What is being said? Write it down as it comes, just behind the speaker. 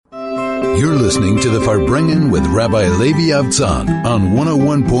You're listening to the Farbrengen with Rabbi Avtzon on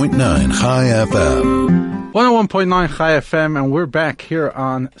 101.9 Chai FM. 101.9 Chai FM, and we're back here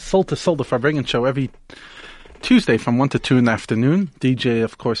on Soul to Soul, the Farbrengen show, every Tuesday from 1 to 2 in the afternoon. DJ,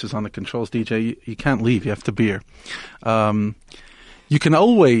 of course, is on the controls. DJ, you can't leave. You have to be here. You can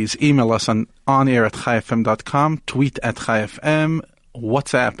always email us on air at chaifm.com, tweet at chaifm,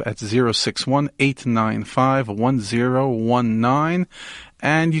 WhatsApp at 061-895-1019,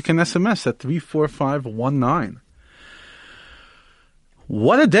 and you can SMS at 34519.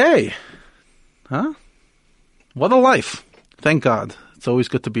 What a day! Huh? What a life. Thank God. It's always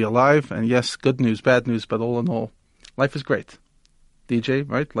good to be alive, and yes, good news, bad news, but all in all, life is great. DJ,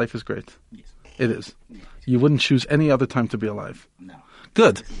 right? Life is great. Yes. It is. Yes. You wouldn't choose any other time to be alive. No.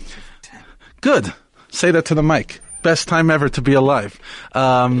 Good. Good. Say that to the mic. Best time ever to be alive.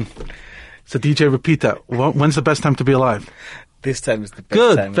 So DJ, repeat that. When's the best time to be alive? This time is the best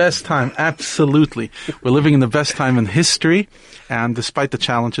Good. time. Best time. Absolutely. We're living in the best time in history. And despite the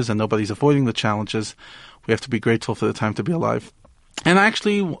challenges, and nobody's avoiding the challenges, we have to be grateful for the time to be alive. And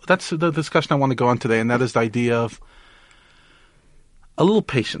actually, that's the discussion I want to go on today. And that is the idea of a little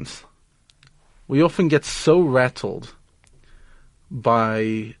patience. We often get so rattled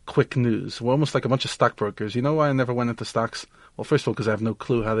by quick news. We're almost like a bunch of stockbrokers. You know why I never went into stocks? Well, first of all, because I have no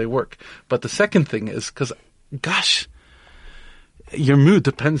clue how they work. But the second thing is because, gosh, your mood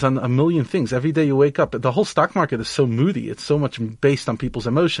depends on a million things. Every day you wake up, the whole stock market is so moody. It's so much based on people's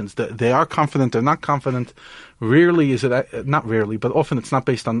emotions. They are confident, they're not confident. Rarely is it, not rarely, but often it's not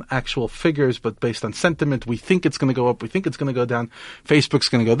based on actual figures, but based on sentiment. We think it's going to go up, we think it's going to go down. Facebook's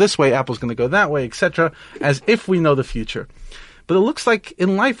going to go this way, Apple's going to go that way, etc., as if we know the future. But it looks like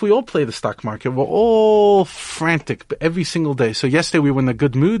in life we all play the stock market. We're all frantic every single day. So yesterday we were in a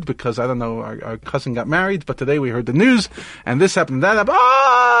good mood because, I don't know, our cousin got married. But today we heard the news and this happened and that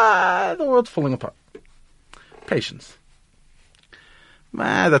happened. The world's falling apart. Patience.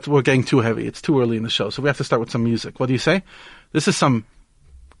 We're getting too heavy. It's too early in the show. So we have to start with some music. What do you say? This is some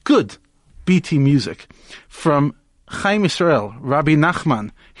good BT music from Chaim Israel, Rabbi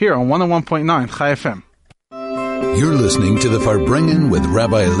Nachman, here on 101.9 Chai FM. You're listening to the Farbrengen with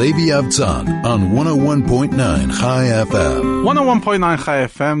Rabbi Avtzon on 101.9 Chai FM. 101.9 Chai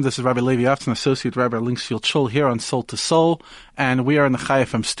FM. This is Rabbi Avtzon, Associate Rabbi Linksfield Shul here on Soul to Soul. And we are in the Chai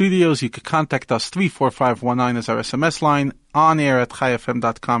FM studios. You can contact us. 34519 is our SMS line. On air at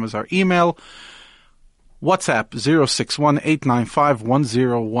chaifm.com is our email. WhatsApp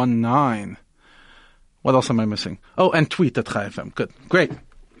 061-895-1019. What else am I missing? Oh, and tweet at Chai FM. Good. Great.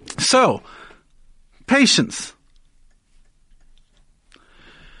 So, patience.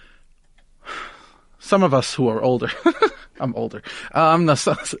 Some of us who are older, I'm older,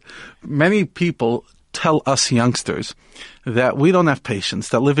 many people tell us youngsters that we don't have patience,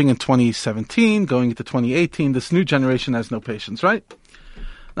 that living in 2017, going into 2018, this new generation has no patience, right?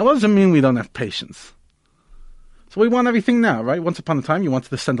 Now, what does it mean we don't have patience? So we want everything now, right? Once upon a time, you wanted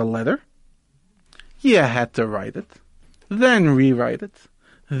to send a letter. You had to write it, then rewrite it,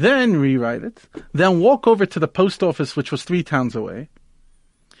 then rewrite it, then walk over to the post office, which was 3 towns away,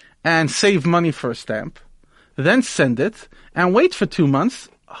 and save money for a stamp, then send it, and wait for 2 months,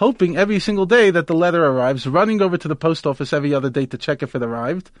 hoping every single day that the letter arrives, running over to the post office every other day to check if it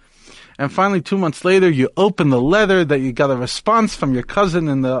arrived. And finally, 2 months later, you open the letter that you got a response from your cousin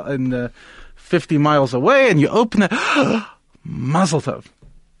in the 50 miles away, and you open it. Mazel tov.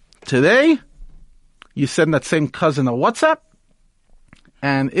 Today, you send that same cousin a WhatsApp,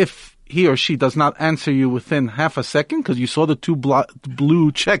 and if he or she does not answer you within half a second, because you saw the 2 blue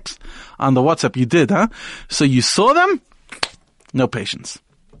checks on the WhatsApp, you did, huh? So you saw them, no patience.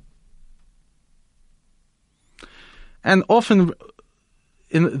 And often,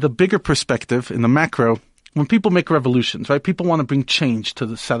 in the bigger perspective, in the macro, when people make revolutions, right? People want to bring change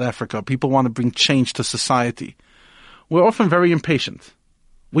to South Africa. People want to bring change to society. We're often very impatient.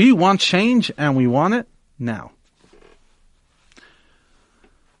 We want change, and we want it now.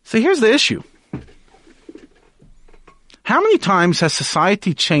 So here's the issue. How many times has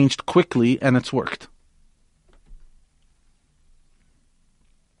society changed quickly and it's worked?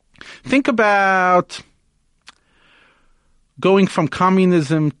 Think about going from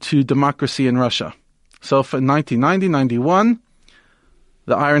communism to democracy in Russia. So for 1990, 91,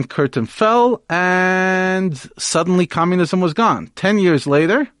 the Iron Curtain fell and suddenly communism was gone. 10 years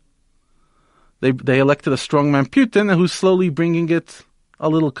later, they elected a strongman Putin who's slowly bringing it a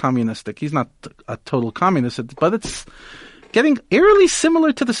little communistic. He's not a total communist, but it's getting eerily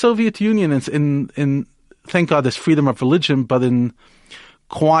similar to the Soviet Union in thank God there's freedom of religion, but in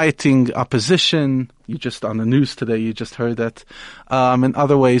quieting opposition. You just, on the news today, you just heard that. In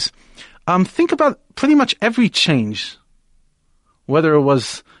other ways, Think about pretty much every change, whether it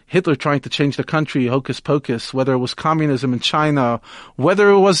was Hitler trying to change the country, hocus pocus, whether it was communism in China, whether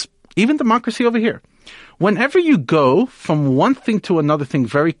it was even democracy over here. Whenever you go from one thing to another thing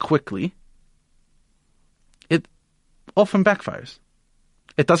very quickly, it often backfires.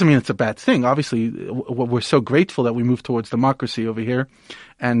 It doesn't mean it's a bad thing. Obviously, we're so grateful that we move towards democracy over here,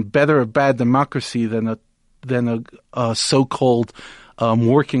 and better a bad democracy than a so-called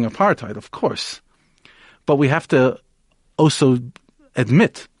working apartheid, of course. But we have to also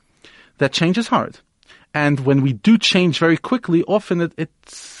admit that change is hard. And when we do change very quickly, often it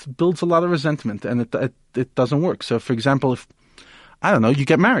builds a lot of resentment, and it doesn't work. So, for example, if, I don't know, you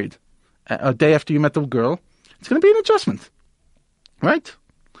get married a day after you met the girl, it's going to be an adjustment, right?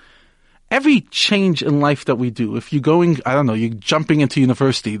 Every change in life that we do, if you're going, I don't know, you're jumping into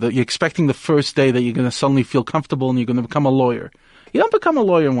university, that you're expecting the first day that you're going to suddenly feel comfortable and you're going to become a lawyer. You don't become a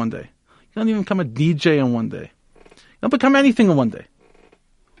lawyer in one day. You don't even become a DJ in one day. You don't become anything in one day.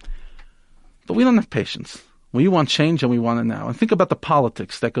 But we don't have patience. We want change and we want it now. And think about the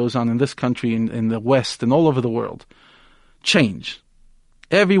politics that goes on in this country, in the West, and all over the world. Change.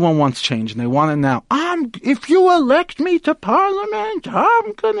 Everyone wants change, and they want it now. If you elect me to Parliament,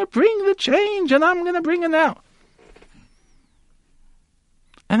 I'm going to bring the change, and I'm going to bring it now.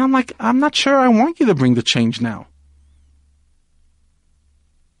 And I'm like, I'm not sure I want you to bring the change now.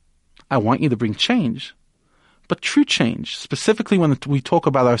 I want you to bring change. But true change, specifically when we talk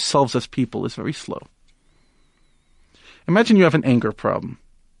about ourselves as people, is very slow. Imagine you have an anger problem.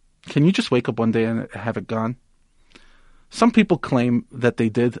 Can you just wake up one day and have it gone? Some people claim that they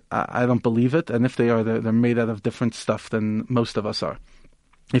did. I don't believe it. And if they are, they're made out of different stuff than most of us are.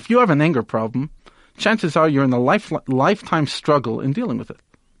 If you have an anger problem, chances are you're in a lifetime struggle in dealing with it.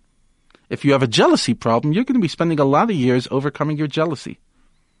 If you have a jealousy problem, you're going to be spending a lot of years overcoming your jealousy.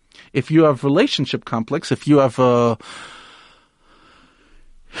 If you have relationship complex, if you have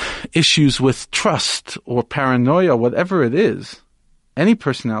issues with trust or paranoia, whatever it is, any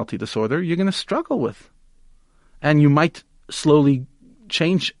personality disorder, you're going to struggle with. And you might slowly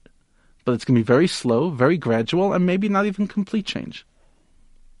change, but it's going to be very slow, very gradual, and maybe not even complete change.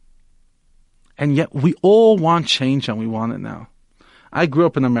 And yet we all want change, and we want it now. I grew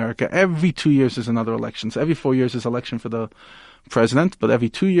up in America. Every 2 years is another election. So every 4 years is election for the president, but every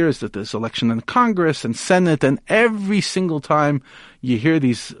 2 years that there's election in Congress and Senate, and every single time you hear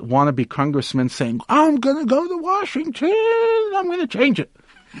these wannabe congressmen saying, I'm going to go to Washington, I'm going to change it.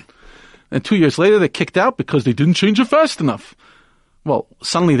 And 2 years later, they kicked out because they didn't change it fast enough. Well,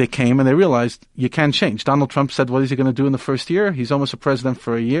 suddenly they came and they realized you can change. Donald Trump said, what is he going to do in the first year? He's almost a president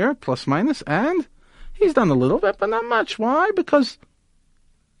for a year, plus minus, and he's done a little bit, but not much. Why? Because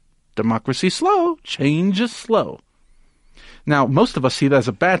democracy's slow, change is slow. Now, most of us see that as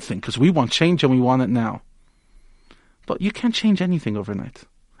a bad thing because we want change and we want it now. But you can't change anything overnight.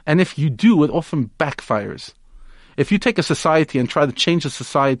 And if you do, it often backfires. If you take a society and try to change a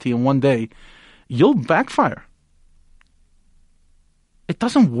society in one day, you'll backfire. It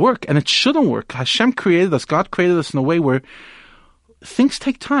doesn't work, and it shouldn't work. Hashem created us, God created us in a way where things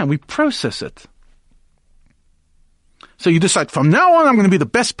take time. We process it. So you decide, from now on, I'm going to be the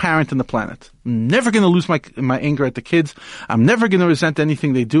best parent in the planet. I'm never going to lose my anger at the kids. I'm never going to resent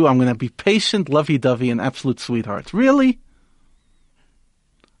anything they do. I'm going to be patient, lovey-dovey, and absolute sweetheart. Really?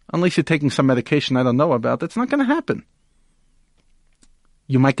 Unless you're taking some medication I don't know about, that's not going to happen.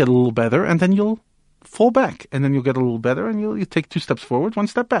 You might get a little better, and then you'll fall back. And then you'll get a little better, and you take 2 steps forward, 1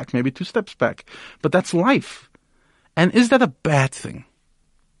 step back, maybe 2 steps back. But that's life. And is that a bad thing?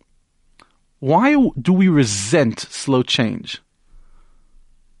 Why do we resent slow change?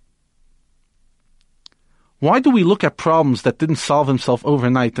 Why do we look at problems that didn't solve themselves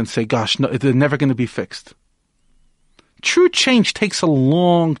overnight and say, gosh, no, they're never going to be fixed? True change takes a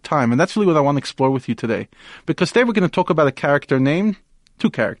long time, and that's really what I want to explore with you today. Because today we're going to talk about a character named,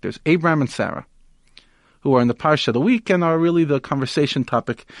 2 characters, Abraham and Sarah, who are in the Parsha of the week and are really the conversation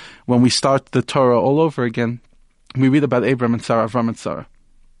topic when we start the Torah all over again. We read about Abraham and Sarah, Avram and Sarah.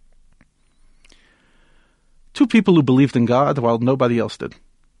 2 people who believed in God while nobody else did.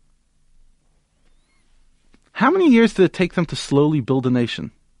 How many years did it take them to slowly build a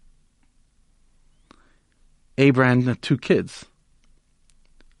nation? Abraham had 2 kids,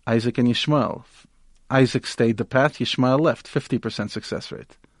 Isaac and Yishmael. Isaac stayed the path, Yishmael left, 50% success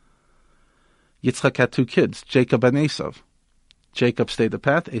rate. Yitzchak had 2 kids, Jacob and Esav. Jacob stayed the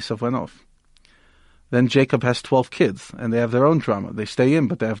path, Esav went off. Then Jacob has 12 kids, and they have their own drama. They stay in,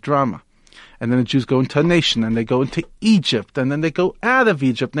 but they have drama. And then the Jews go into a nation, and they go into Egypt, and then they go out of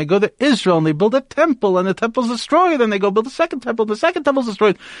Egypt, and they go to Israel, and they build a temple, and the temple's destroyed, and they go build a second temple, and the second temple's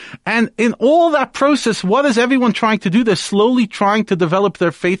destroyed. And in all that process, what is everyone trying to do? They're slowly trying to develop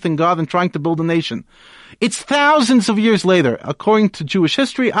their faith in God and trying to build a nation. It's thousands of years later. According to Jewish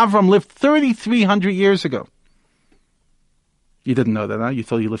history, Avram lived 3,300 years ago. You didn't know that, huh? You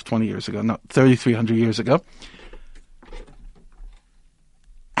thought he lived 20 years ago. No, 3,300 years ago.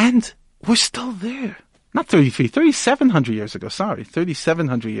 And we're still there. Not 3,700 years ago. Sorry,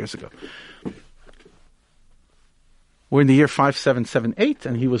 3,700 years ago. We're in the year 5778,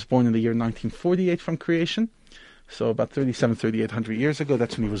 and he was born in the year 1948 from creation. So about 3,800 years ago,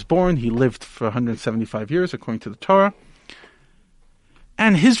 that's when he was born. He lived for 175 years, according to the Torah.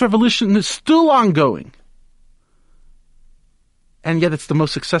 And his revolution is still ongoing. And yet it's the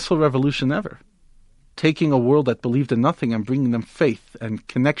most successful revolution ever. Taking a world that believed in nothing and bringing them faith and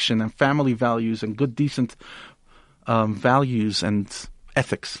connection and family values and good, decent values and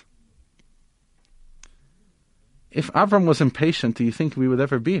ethics. If Avram was impatient, do you think we would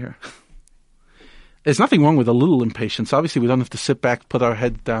ever be here? There's nothing wrong with a little impatience. Obviously, we don't have to sit back, put our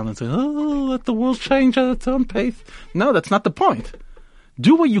head down and say, oh, let the world change at its own pace. No, that's not the point.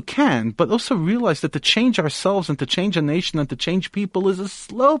 Do what you can, but also realize that to change ourselves and to change a nation and to change people is a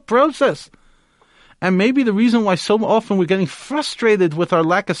slow process. And maybe the reason why so often we're getting frustrated with our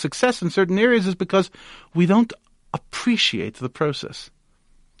lack of success in certain areas is because we don't appreciate the process.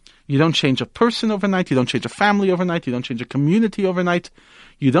 You don't change a person overnight. You don't change a family overnight. You don't change a community overnight.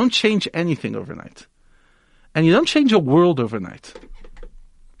 You don't change anything overnight. And you don't change a world overnight.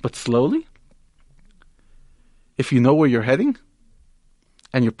 But slowly, if you know where you're heading,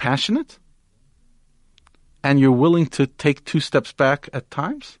 and you're passionate, and you're willing to take 2 steps back at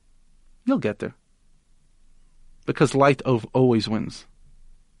times, you'll get there. Because light always wins.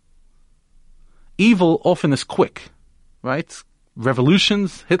 Evil often is quick, right?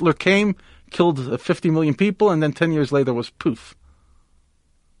 Revolutions, Hitler came, killed 50 million people, and then 10 years later was poof.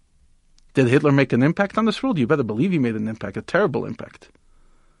 Did Hitler make an impact on this world? You better believe he made an impact, a terrible impact.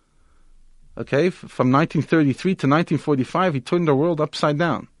 Okay, from 1933 to 1945, he turned the world upside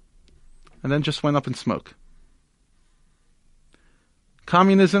down. And then just went up in smoke.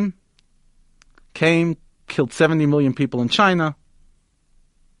 Communism came, killed 70 million people in China,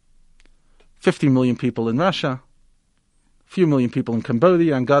 50 million people in Russia, a few million people in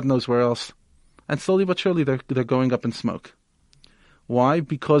Cambodia, and God knows where else. And slowly but surely they're going up in smoke. Why?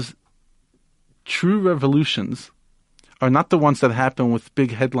 Because true revolutions are not the ones that happen with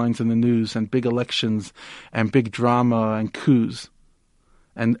big headlines in the news and big elections and big drama and coups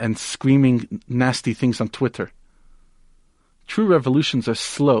and screaming nasty things on Twitter. True revolutions are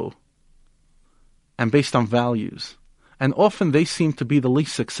slow and based on values. And often they seem to be the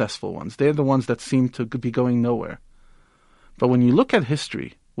least successful ones. They're the ones that seem to be going nowhere. But when you look at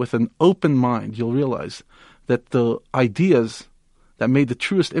history with an open mind, you'll realize that the ideas that made the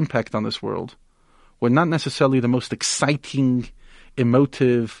truest impact on this world were not necessarily the most exciting,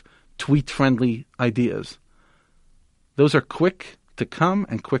 emotive, tweet-friendly ideas. Those are quick to come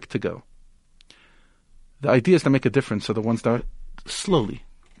and quick to go. The ideas that make a difference are the ones that slowly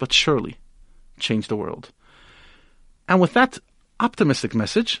but surely change the world. And with that optimistic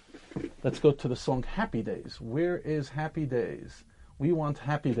message, let's go to the song Happy Days. Where is Happy Days? We want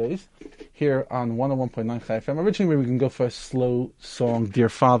Happy Days here on 101.9 Chai FM. Originally, we were going to go for a slow song, Dear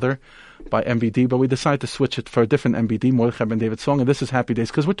Father, by MBD, but we decided to switch it for a different MBD, Mordechai Ben David song, and this is Happy Days,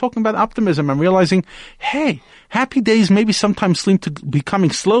 because we're talking about optimism and realizing, hey, happy days maybe sometimes seem to be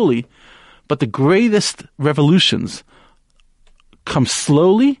coming slowly, but the greatest revolutions come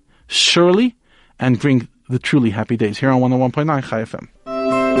slowly, surely, and bring the truly happy days here on 101.9 Chai FM.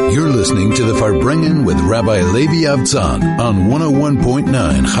 You're listening to the Farbrengen with Rabbi Levi Avtzon on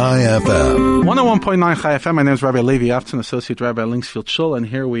 101.9 Chai FM. 101.9 Chai FM. My name is Rabbi Levi Avtzon, Associate Rabbi Linksfield Shul, and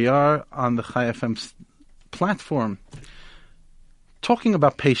here we are on the Chai FM platform talking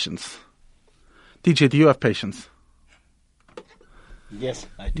about patience. DJ, do you have patience? Yes,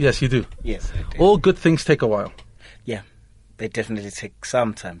 I do. Yes, you do. Yes, I do. All good things take a while. Yeah, they definitely take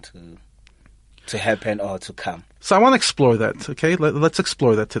some time to happen or to come. So I want to explore that, okay? Let's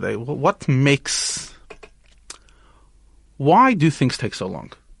explore that today. Why do things take so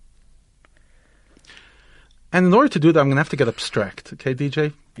long? And in order to do that, I'm going to have to get abstract, okay,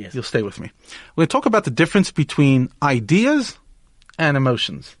 DJ? Yes. You'll stay with me. We're going to talk about the difference between ideas and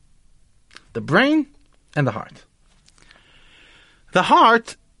emotions. The brain and the heart. The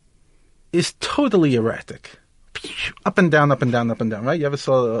heart is totally erratic. Up and down, up and down, up and down, right? You ever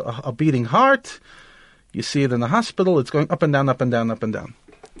saw a beating heart? You see it in the hospital, it's going up and down, up and down, up and down.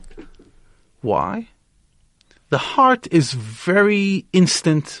 Why? The heart is very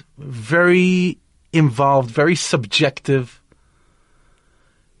instant, very involved, very subjective,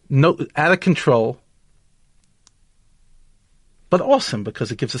 out of control, but awesome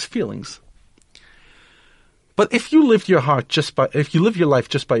because it gives us feelings. But if you live your life just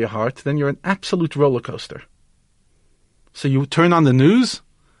by your heart, then you're an absolute roller coaster. So you turn on the news,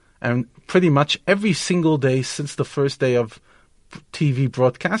 and pretty much every single day since the first day of TV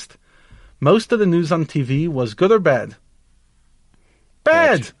broadcast, most of the news on TV was good or bad.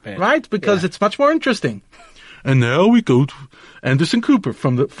 Bad. Right? Because it's much more interesting. And now we go to Anderson Cooper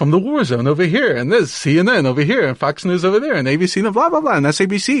from the war zone over here, and there's CNN over here, and Fox News over there, and ABC, and blah, blah, blah, and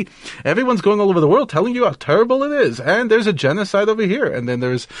SABC. Everyone's going all over the world telling you how terrible it is, and there's a genocide over here, and then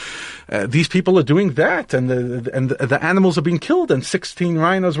there's these people are doing that, and the animals are being killed, and 16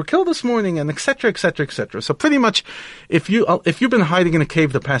 rhinos were killed this morning, and et cetera, et cetera, et cetera. So pretty much, if you've been hiding in a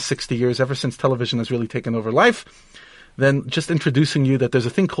cave the past 60 years, ever since television has really taken over life, then just introducing you that there's a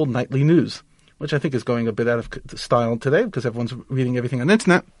thing called nightly news, which I think is going a bit out of style today because everyone's reading everything on the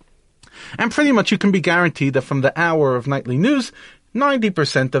internet. And pretty much you can be guaranteed that from the hour of nightly news,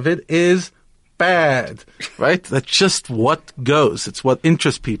 90% of it is bad, right? That's just what goes. It's what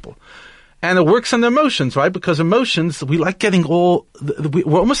interests people. And it works on the emotions, right? Because emotions, we like getting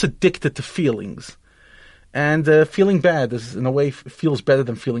we're almost addicted to feelings. And feeling bad is, in a way, feels better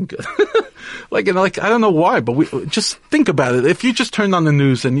than feeling good. I don't know why, but we just think about it. If you just turned on the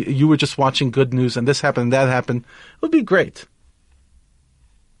news and you were just watching good news and this happened and that happened, it would be great.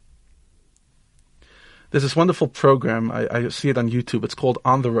 There's this wonderful program. I see it on YouTube. It's called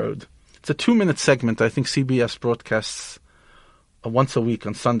On the Road. It's a 2-minute segment. I think CBS broadcasts once a week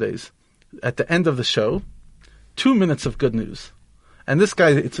on Sundays. At the end of the show, 2 minutes of good news. And this guy,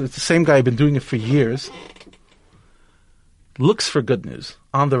 it's the same guy, been doing it for years, looks for good news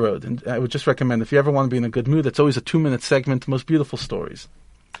on the road. And I would just recommend, if you ever want to be in a good mood, it's always a 2-minute segment, most beautiful stories.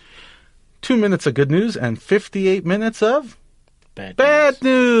 2 minutes of good news and 58 minutes of bad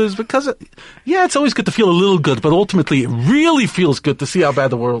news. Because, it's always good to feel a little good, but ultimately it really feels good to see how bad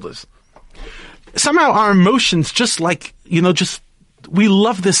the world is. Somehow our emotions we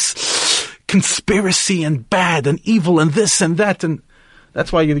love this conspiracy and bad and evil and this and that, and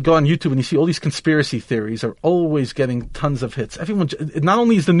that's why you go on YouTube and you see all these conspiracy theories are always getting tons of hits. Everyone, not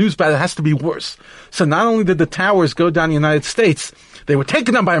only is the news bad, it has to be worse. So not only did the towers go down in the United States, they were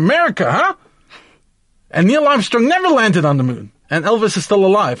taken down by America, huh? And Neil Armstrong never landed on the moon. And Elvis is still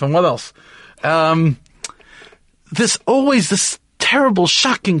alive. And what else? There's always this terrible,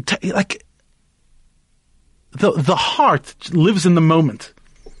 shocking, the heart lives in the moment.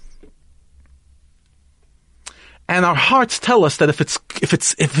 And our hearts tell us that if it's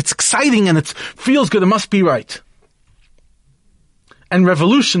exciting and it feels good, it must be right. And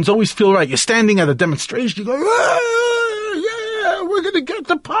revolutions always feel right. You're standing at a demonstration, you go, yeah, we're going to get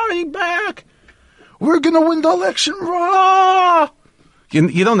the party back. We're going to win the election. Rah!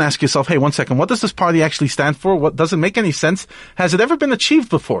 You don't ask yourself, hey, 1 second, what does this party actually stand for? What doesn't make any sense? Has it ever been achieved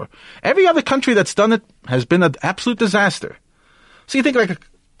before? Every other country that's done it has been an absolute disaster. So you think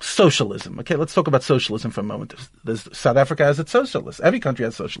socialism. Okay, let's talk about socialism for a moment. South Africa has its socialists. Every country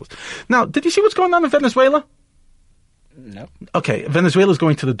has socialists. Now, did you see what's going on in Venezuela? No. Okay, Venezuela's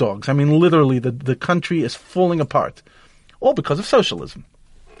going to the dogs. I mean, literally, the country is falling apart. All because of socialism.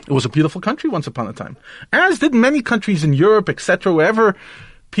 It was a beautiful country once upon a time. As did many countries in Europe, etc., wherever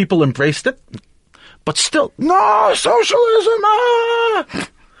people embraced it. But still, no, socialism! Ah!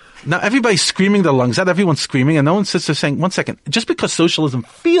 Now, everybody's screaming their lungs out. Everyone's screaming, and no one sits there saying, 1 second, just because socialism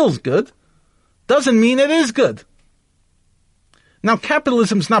feels good doesn't mean it is good. Now,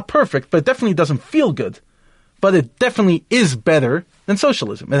 capitalism's not perfect, but it definitely doesn't feel good. But it definitely is better than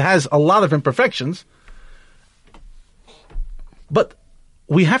socialism. It has a lot of imperfections. But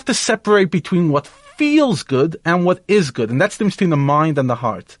we have to separate between what feels good and what is good. And that's the difference between the mind and the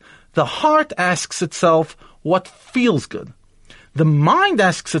heart. The heart asks itself what feels good. The mind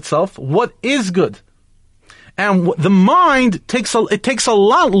asks itself what is good. And the mind takes a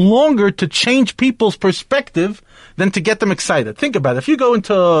lot longer to change people's perspective than to get them excited. Think about it. If you go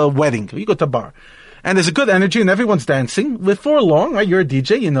into a wedding, you go to a bar, and there's a good energy and everyone's dancing, before long, right, you're a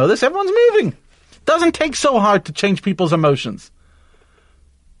DJ, you know this, everyone's moving. Doesn't take so hard to change people's emotions.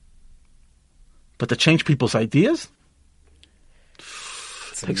 But to change people's ideas,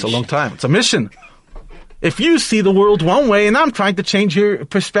 takes a long time. It's a mission. If you see the world one way and I'm trying to change your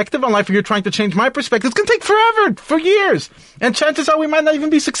perspective on life, or you're trying to change my perspective, it's going to take forever, for years. And chances are we might not even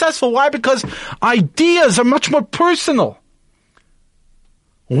be successful. Why? Because ideas are much more personal.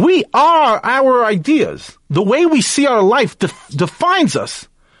 We are our ideas. The way we see our life defines us.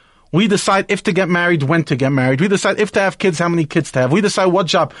 We decide if to get married, when to get married. We decide if to have kids, how many kids to have. We decide what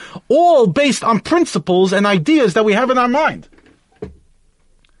job. All based on principles and ideas that we have in our mind.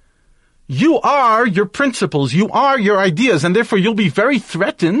 You are your principles. You are your ideas. And therefore you'll be very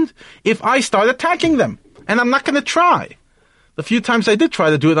threatened if I start attacking them. And I'm not going to try. The few times I did try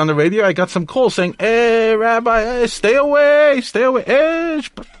to do it on the radio, I got some calls saying, hey, Rabbi, hey, stay away, hey,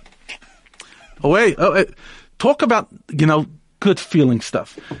 away. Talk about, good feeling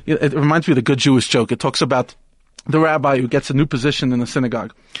stuff. It reminds me of the good Jewish joke. It talks about the rabbi who gets a new position in the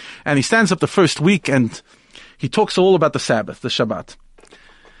synagogue. And he stands up the first week and he talks all about the Sabbath, the Shabbat.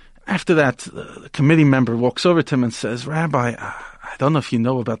 After that, the committee member walks over to him and says, Rabbi, I don't know if you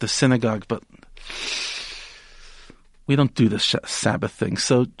know about the synagogue, but we don't do this Sabbath thing.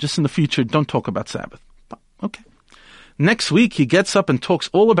 So just in the future, don't talk about Sabbath. Okay. Next week, he gets up and talks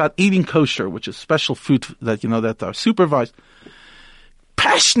all about eating kosher, which is special food that, that are supervised.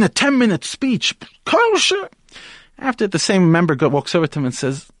 Passionate 10-minute speech. Kosher. After the same member walks over to him and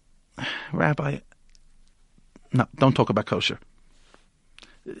says, Rabbi, no, don't talk about kosher.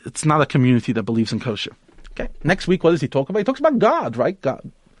 It's not a community that believes in kosher. Okay. Next week, what does he talk about? He talks about God, right?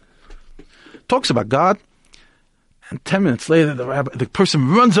 God. Talks about God. And 10 minutes later, the person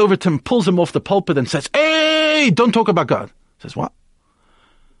runs over to him, pulls him off the pulpit and says, hey, don't talk about God. Says, what?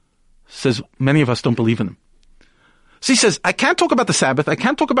 Says, many of us don't believe in him. So he says, I can't talk about the Sabbath. I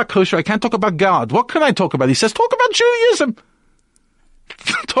can't talk about kosher. I can't talk about God. What can I talk about? He says, talk about Judaism.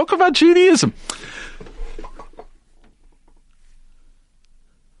 Talk about Judaism.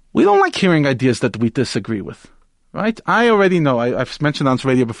 We don't like hearing ideas that we disagree with. Right? I already know, I've mentioned on this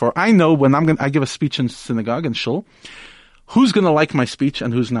radio before, I know when I give a speech in synagogue and shul, who's going to like my speech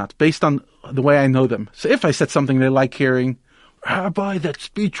and who's not, based on the way I know them. So if I said something they like hearing, Rabbi, that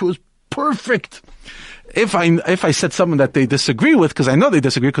speech was perfect. If I said something that they disagree with, because I know they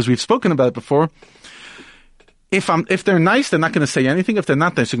disagree because we've spoken about it before, if they're nice, they're not going to say anything. If they're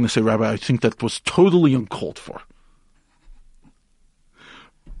not nice, they're going to say, Rabbi, I think that was totally uncalled for.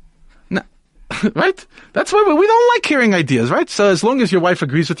 Right? That's why we don't like hearing ideas, right? So as long as your wife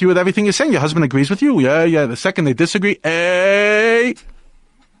agrees with you with everything you're saying, your husband agrees with you, yeah. The second they disagree, hey,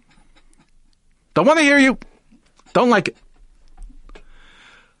 don't want to hear you. Don't like it.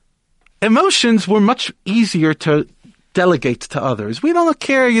 Emotions were much easier to delegate to others. We don't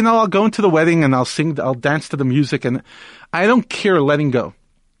care, I'll go into the wedding and I'll dance to the music, and I don't care letting go.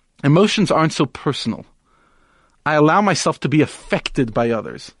 Emotions aren't so personal. I allow myself to be affected by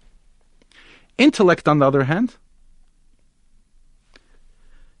others. Intellect, on the other hand,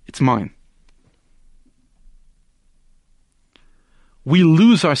 it's mine. We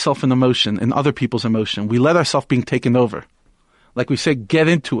lose ourselves in emotion, in other people's emotion. We let ourselves being taken over. Like we say, get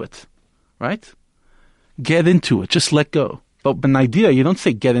into it, right? Get into it. Just let go. But an idea, you don't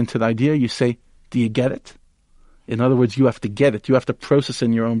say get into the idea. You say, do you get it? In other words, you have to get it. You have to process it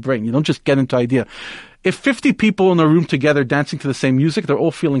in your own brain. You don't just get into idea. If 50 people in a room together dancing to the same music, they're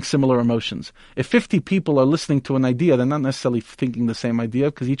all feeling similar emotions. If 50 people are listening to an idea, they're not necessarily thinking the same idea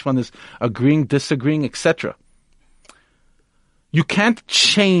because each one is agreeing, disagreeing, etc. You can't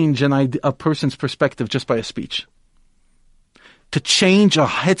change a person's perspective just by a speech. To change a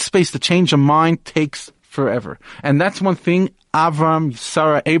headspace, to change a mind takes forever. And that's one thing Abraham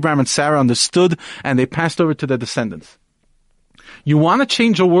and Sarah understood, and they passed over to their descendants. You want to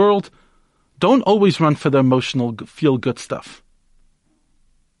change a world? Don't always run for the emotional, feel-good stuff.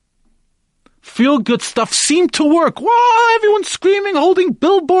 Feel-good stuff seemed to work. Wow, everyone's screaming, holding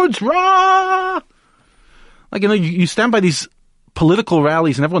billboards, rah! Like, you stand by these political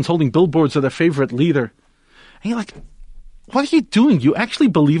rallies and everyone's holding billboards of their favorite leader. And you're like, what are you doing? You actually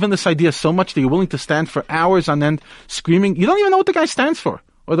believe in this idea so much that you're willing to stand for hours on end screaming. You don't even know what the guy stands for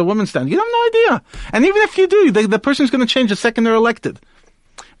or the woman stands. You have no idea. And even if you do, the person's going to change the second they're elected.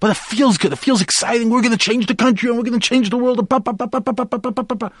 But it feels good. It feels exciting. We're going to change the country and we're going to change the world.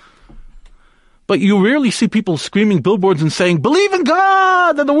 But you rarely see people screaming billboards and saying, believe in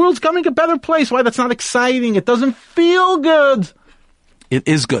God and the world's coming a better place. Why? That's not exciting. It doesn't feel good. It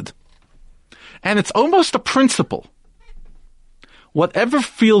is good. And it's almost a principle. Whatever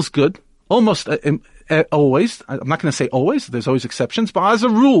feels good, almost always, I'm not going to say always, there's always exceptions, but as a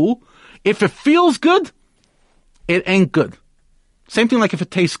rule, if it feels good, it ain't good. Same thing like if it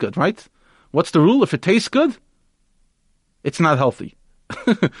tastes good, right? What's the rule? If it tastes good, it's not healthy.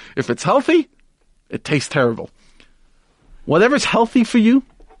 If it's healthy, it tastes terrible. Whatever's healthy for you,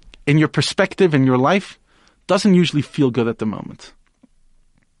 in your perspective, in your life, doesn't usually feel good at the moment.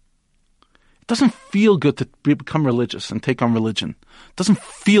 It doesn't feel good to become religious and take on religion. It doesn't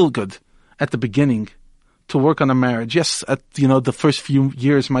feel good at the beginning to work on a marriage. Yes, the first few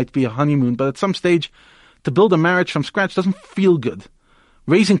years might be a honeymoon, but at some stage, to build a marriage from scratch doesn't feel good.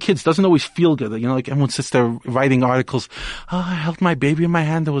 Raising kids doesn't always feel good. Like everyone sits there writing articles. Oh, I held my baby in my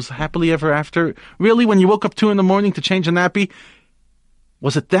hand. It was happily ever after. Really? When you woke up 2 a.m. to change a nappy,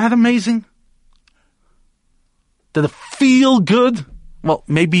 was it that amazing? Did it feel good? Well,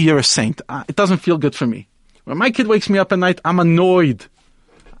 maybe you're a saint. It doesn't feel good for me. When my kid wakes me up at night, I'm annoyed.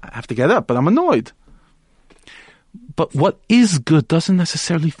 I have to get up, but I'm annoyed. But what is good doesn't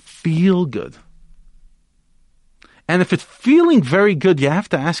necessarily feel good. And if it's feeling very good, you have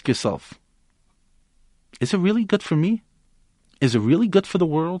to ask yourself, is it really good for me? Is it really good for the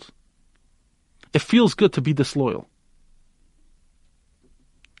world? It feels good to be disloyal.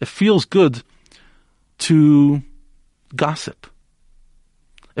 It feels good to gossip.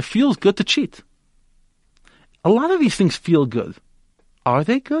 It feels good to cheat. A lot of these things feel good. Are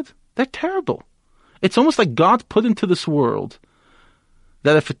they good? They're terrible. It's almost like God put into this world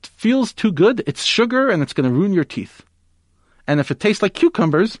that if it feels too good, it's sugar and it's going to ruin your teeth. And if it tastes like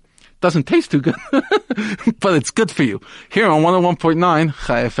cucumbers, it doesn't taste too good, but it's good for you. Here on 101.9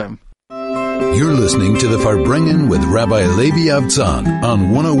 Chai FM. You're listening to the Farbrengen with Rabbi Levi Avtzon on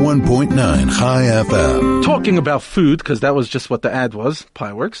 101.9 Chai FM. Talking about food, because that was just what the ad was,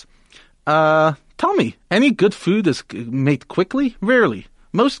 Pieworks. Tell me, any good food is made quickly? Rarely.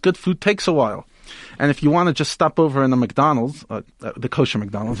 Most good food takes a while. And if you want to just stop over in the McDonald's, the kosher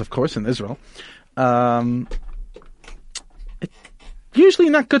McDonald's, of course, in Israel, it's usually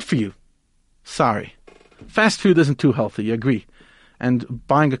not good for you. Sorry. Fast food isn't too healthy, you agree. And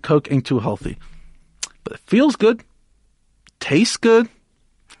buying a Coke ain't too healthy. But it feels good. Tastes good.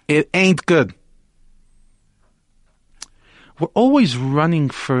 It ain't good. We're always running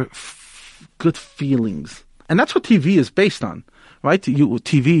for good feelings. And that's what TV is based on. Right?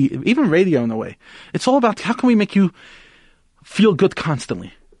 TV, even radio in a way. It's all about how can we make you feel good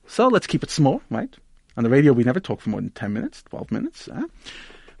constantly. So let's keep it small, right? On the radio, we never talk for more than 10 minutes, 12 minutes.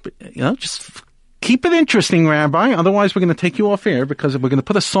 But, just keep it interesting, Rabbi. Otherwise, we're going to take you off air because we're going to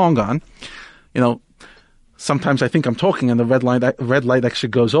put a song on. Sometimes I think I'm talking and the red light actually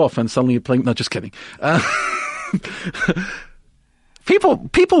goes off and suddenly you're playing. No, just kidding.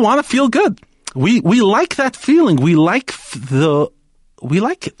 People want to feel good. We like that feeling. We like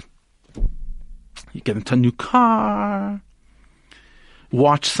it. You get into a new car,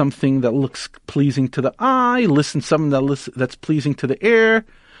 watch something that looks pleasing to the eye, listen to something that's pleasing to the ear,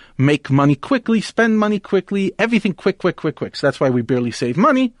 make money quickly, spend money quickly, everything quick. So that's why we barely save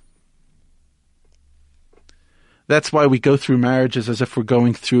money. That's why we go through marriages as if we're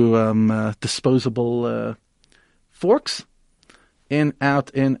going through disposable forks. In,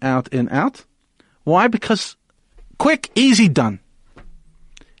 out, in, out, in, out. Why? Because quick, easy, done.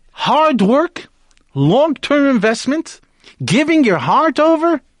 Hard work, long-term investment, giving your heart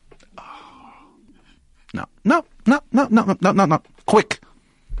over. No. Quick.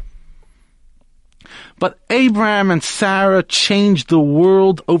 But Abraham and Sarah changed the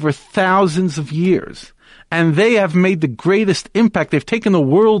world over thousands of years. And they have made the greatest impact. They've taken a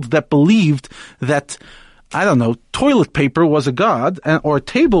world that believed that, toilet paper was a god, or a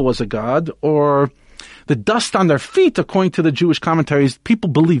table was a god, or the dust on their feet, according to the Jewish commentaries, people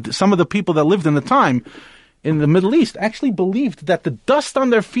believed, some of the people that lived in the time in the Middle East actually believed that the dust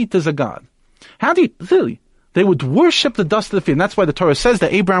on their feet is a god. They would worship the dust of the feet. And that's why the Torah says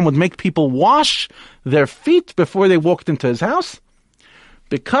that Abraham would make people wash their feet before they walked into his house,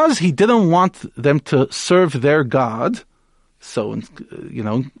 because he didn't want them to serve their god, so-called,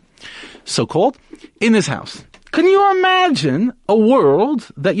 in his house. Can you imagine a world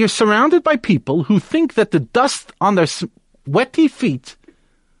that you're surrounded by people who think that the dust on their sweaty feet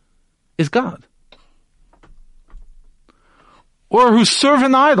is God? Or who serve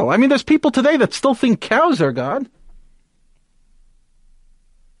an idol? I mean, there's people today that still think cows are God.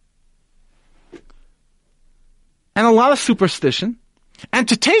 And a lot of superstition. And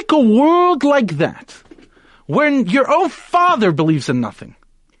to take a world like that, when your own father believes in nothing,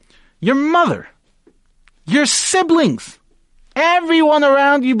 your mother, your siblings, everyone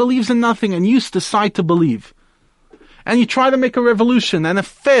around you believes in nothing, and you decide to believe. And you try to make a revolution, and it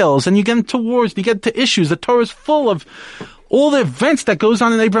fails, and you get into wars, and you get into issues. The Torah is full of all the events that goes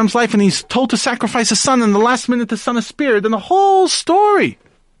on in Abraham's life, and he's told to sacrifice his son, and in the last minute the son is spared, and the whole story.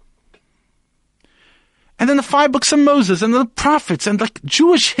 And then the 5 books of Moses, and the prophets, and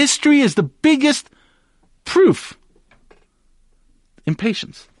Jewish history is the biggest proof in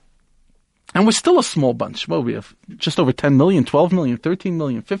patience. And we're still a small bunch. Well, we have just over 10 million, 12 million, 13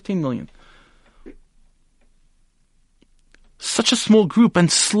 million, 15 million. such a small group,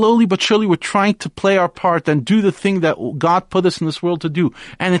 and slowly but surely we're trying to play our part and do the thing that God put us in this world to do.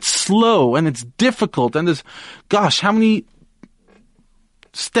 And it's slow and it's difficult, and there's, gosh, how many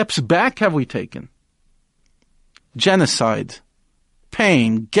steps back have we taken? Genocide,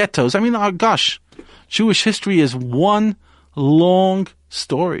 pain, ghettos. I mean, gosh, Jewish history is one long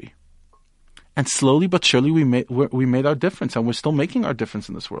story. And slowly but surely we made our difference, and we're still making our difference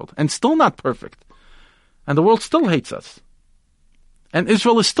in this world. And still not perfect. And the world still hates us. And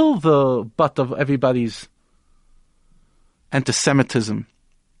Israel is still the butt of everybody's anti-Semitism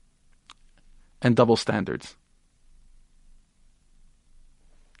and double standards.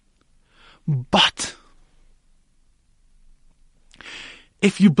 But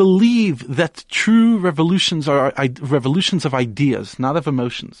if you believe that true revolutions are revolutions of ideas, not of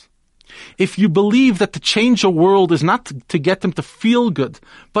emotions, if you believe that to change a world is not to get them to feel good,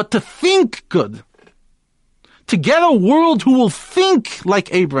 but to think good, to get a world who will think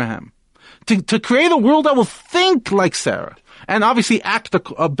like Abraham, to create a world that will think like Sarah, and obviously act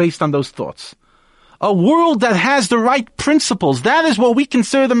based on those thoughts. A world that has the right principles. That is what we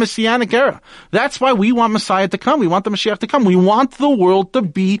consider the Messianic era. That's why we want Messiah to come. We want the Mashiach to come. We want the world to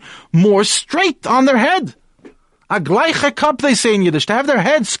be more straight on their head. A gleiche Kop, they say in Yiddish, to have their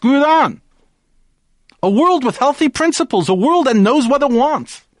head screwed on. A world with healthy principles. A world that knows what it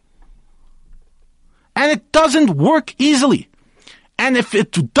wants. And it doesn't work easily. And if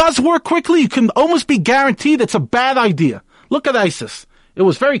it does work quickly, you can almost be guaranteed it's a bad idea. Look at ISIS. It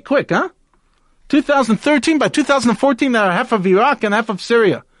was very quick, huh? 2013, by 2014, they were half of Iraq and half of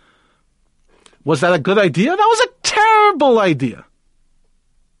Syria. Was that a good idea? That was a terrible idea.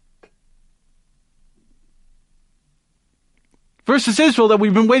 Versus Israel, that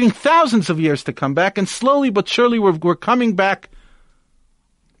we've been waiting thousands of years to come back, and slowly but surely we're coming back.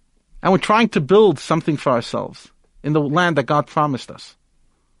 And we're trying to build something for ourselves in the land that God promised us.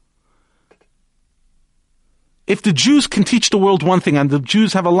 If the Jews can teach the world one thing, and the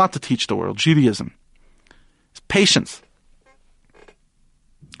Jews have a lot to teach the world, Judaism, it's patience.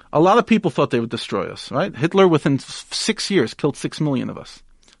 A lot of people thought they would destroy us, right? Hitler, within 6 years, killed 6 million of us.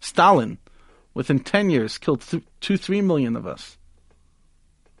 Stalin, within 10 years, killed 2-3 million of us.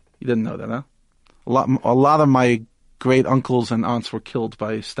 You didn't know that, huh? A lot of my great uncles and aunts were killed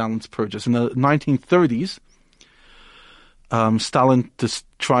by Stalin's purges. In the 1930s, Stalin just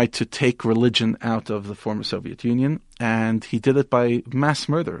tried to take religion out of the former Soviet Union, and he did it by mass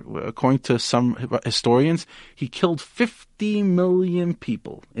murder. According to some historians, he killed 50 million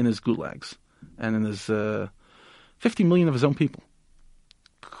people in his gulags, and in his 50 million of his own people.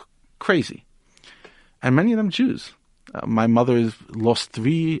 Crazy. And many of them Jews. My mother lost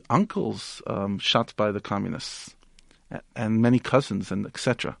 3 uncles shot by the communists, and many cousins, and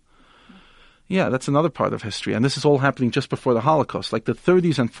etc. Yeah, that's another part of history. And this is all happening just before the Holocaust. Like the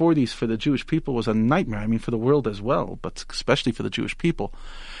 30s and 40s for the Jewish people was a nightmare. I mean, for the world as well, but especially for the Jewish people.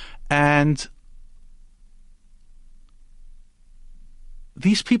 And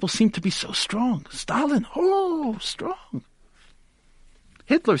these people seem to be so strong. Stalin, strong.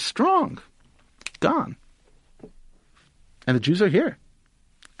 Hitler, strong. Gone. And the Jews are here.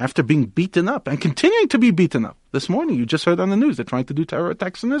 After being beaten up and continuing to be beaten up. This morning, you just heard on the news, they're trying to do terror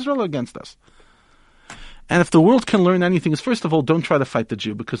attacks in Israel against us. And if the world can learn anything, is first of all, don't try to fight the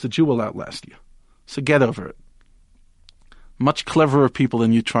Jew, because the Jew will outlast you. So get over it. Much cleverer people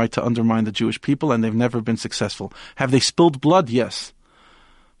than you try to undermine the Jewish people, and they've never been successful. Have they spilled blood? Yes.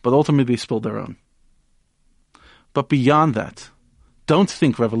 But ultimately, they spilled their own. But beyond that, don't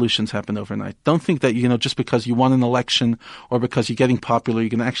think revolutions happen overnight. Don't think that, just because you won an election or because you're getting popular, you're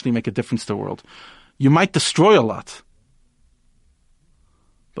going to actually make a difference to the world. You might destroy a lot.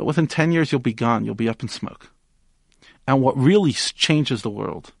 But within 10 years, you'll be gone. You'll be up in smoke. And what really changes the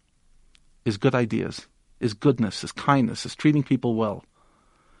world is good ideas, is goodness, is kindness, is treating people well.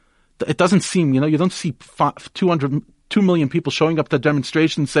 It doesn't seem, you don't see 2 million people showing up to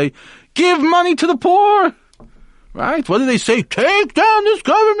demonstrations and say, give money to the poor. Right? What do they say? Take down this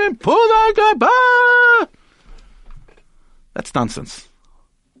government, pull our guy. That's nonsense.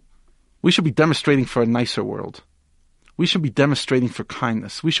 We should be demonstrating for a nicer world. We should be demonstrating for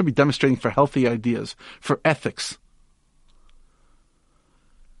kindness. We should be demonstrating for healthy ideas, for ethics.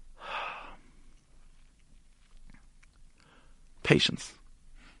 Patience.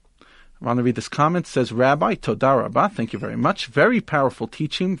 I want to read this comment. It says, Rabbi, Toda Rabbah, thank you very much. Very powerful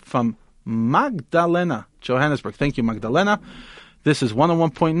teaching from Magdalena, Johannesburg. Thank you, Magdalena. This is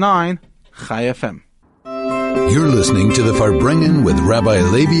 101.9 Chai FM. You're listening to the Farbrengen with Rabbi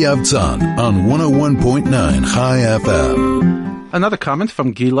Levi Avtzon on 101.9 Chai FM. Another comment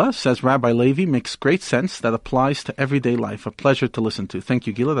from Gila says, Rabbi Levi makes great sense that applies to everyday life. A pleasure to listen to. Thank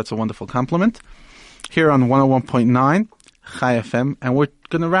you, Gila. That's a wonderful compliment. Here on 101.9 Chai FM, and we're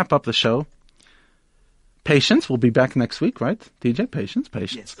going to wrap up the show. Patience, we'll be back next week, right? DJ, Patience.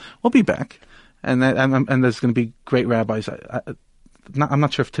 Yes. We'll be back. And there's going to be great rabbis. I'm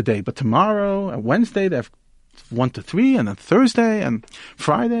not sure if today, but tomorrow and Wednesday, they have 1 to 3, and then Thursday and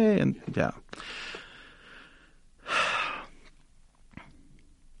Friday, and yeah.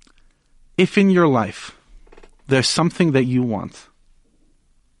 If in your life there's something that you want,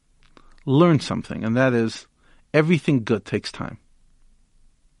 learn something, and that is everything good takes time.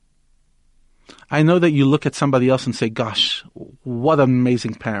 I know that you look at somebody else and say, gosh, what an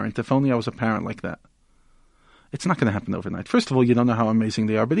amazing parent. If only I was a parent like that. It's not going to happen overnight. First of all, you don't know how amazing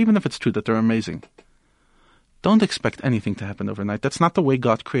they are, but even if it's true that they're amazing, don't expect anything to happen overnight. That's not the way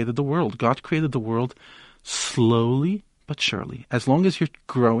God created the world. God created the world slowly but surely. As long as you're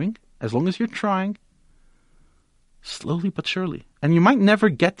growing, as long as you're trying, slowly but surely. And you might never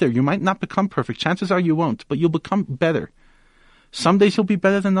get there. You might not become perfect. Chances are you won't, but you'll become better. Some days you'll be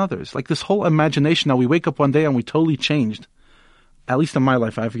better than others. Like this whole imagination that we wake up one day and we totally changed. At least in my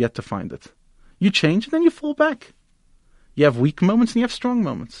life, I've yet to find it. You change and then you fall back. You have weak moments and you have strong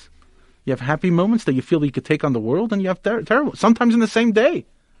moments. You have happy moments that you feel that you could take on the world, and you have terrible, sometimes in the same day.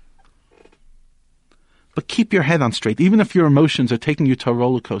 But keep your head on straight. Even if your emotions are taking you to a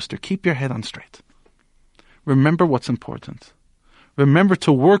roller coaster, keep your head on straight. Remember what's important. Remember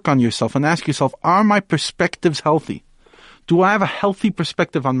to work on yourself and ask yourself, are my perspectives healthy? Do I have a healthy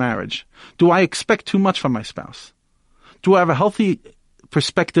perspective on marriage? Do I expect too much from my spouse? Do I have a healthy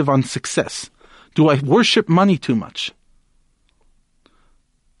perspective on success? Do I worship money too much?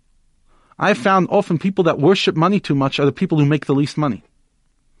 I've found often people that worship money too much are the people who make the least money.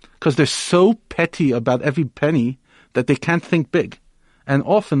 Because they're so petty about every penny that they can't think big. And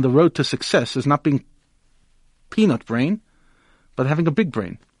often the road to success is not being peanut brain, but having a big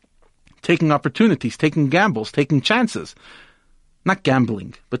brain. Taking opportunities, taking gambles, taking chances. Not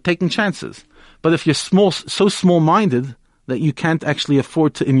gambling, but taking chances. But if you're so small-minded that you can't actually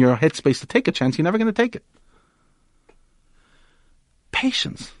afford to, in your headspace, to take a chance, you're never going to take it.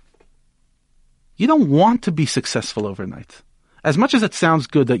 Patience. You don't want to be successful overnight. As much as it sounds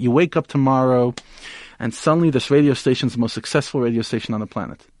good that you wake up tomorrow and suddenly this radio station is the most successful radio station on the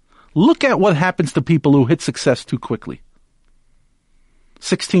planet. Look at what happens to people who hit success too quickly.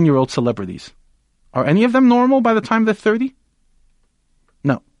 16-year-old celebrities. Are any of them normal by the time they're 30?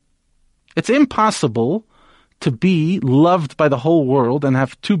 No. It's impossible to be loved by the whole world and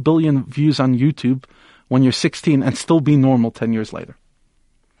have 2 billion views on YouTube when you're 16 and still be normal 10 years later.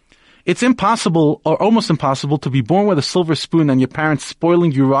 It's impossible, or almost impossible, to be born with a silver spoon and your parents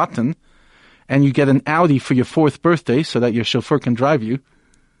spoiling you rotten, and you get an Audi for your 4th birthday so that your chauffeur can drive you.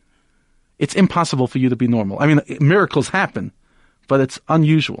 It's impossible for you to be normal. I mean, miracles happen, but it's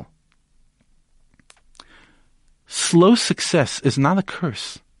unusual. Slow success is not a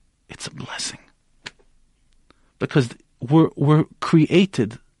curse. It's a blessing. Because we're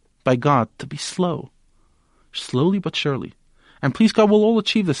created by God to be slow. Slowly but surely. And please God, we'll all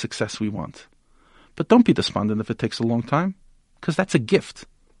achieve the success we want. But don't be despondent if it takes a long time, because that's a gift.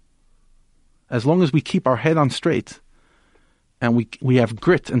 As long as we keep our head on straight and we have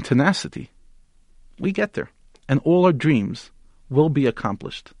grit and tenacity, we get there. And all our dreams will be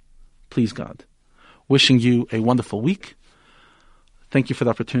accomplished. Please God. Wishing you a wonderful week. Thank you for the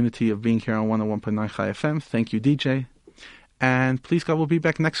opportunity of being here on 101.9 Chai FM. Thank you, DJ. And please God, we'll be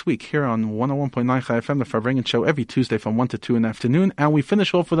back next week here on 101.9 Chai FM, the Farbrengen Show, every Tuesday from 1 to 2 in the afternoon. And we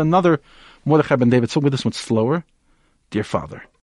finish off with another Mordechai Ben David song, with this one slower. Dear Father.